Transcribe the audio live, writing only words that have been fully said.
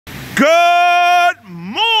Good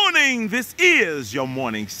morning. This is your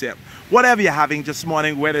morning sip. Whatever you're having this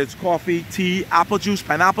morning, whether it's coffee, tea, apple juice,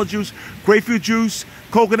 pineapple juice, grapefruit juice,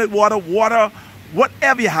 coconut water,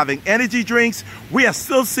 whatever you're having, energy drinks, we are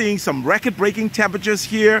still seeing some record-breaking temperatures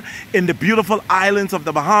here in the beautiful islands of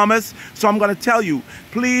the Bahamas. So I'm going to tell you,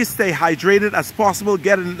 please stay hydrated as possible,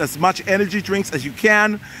 get in as much energy drinks as you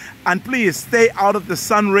can, and please stay out of the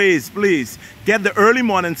sun rays. Please get the early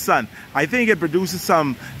morning sun. I think it produces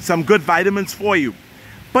some good vitamins for you.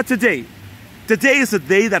 But today is a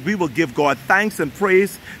day that we will give God thanks and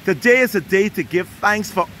praise. Today is a day to give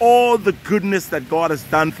thanks for all the goodness that God has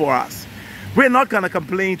done for us. We're not going to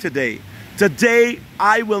complain today. Today,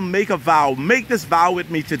 I will make a vow. Make this vow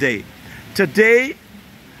with me today. Today,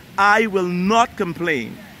 I will not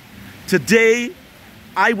complain. Today,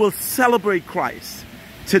 I will celebrate Christ.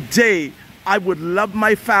 Today, I would love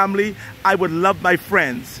my family. I would love my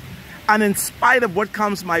friends. And in spite of what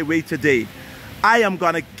comes my way today, I am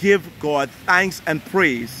going to give God thanks and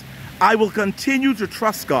praise. I will continue to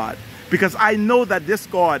trust God, because I know that this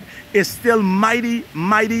God is still mighty,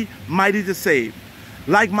 mighty, mighty to save.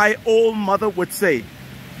 Like my old mother would say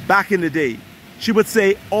back in the day, she would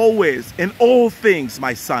say, always, in all things,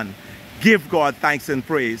 my son, give God thanks and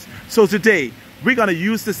praise. So today, we're going to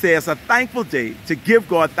use this day as a thankful day to give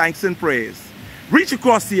God thanks and praise. Reach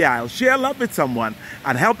across the aisle, share love with someone,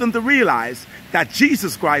 and help them to realize that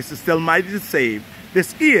Jesus Christ is still mighty to save.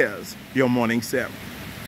 This is your morning sip.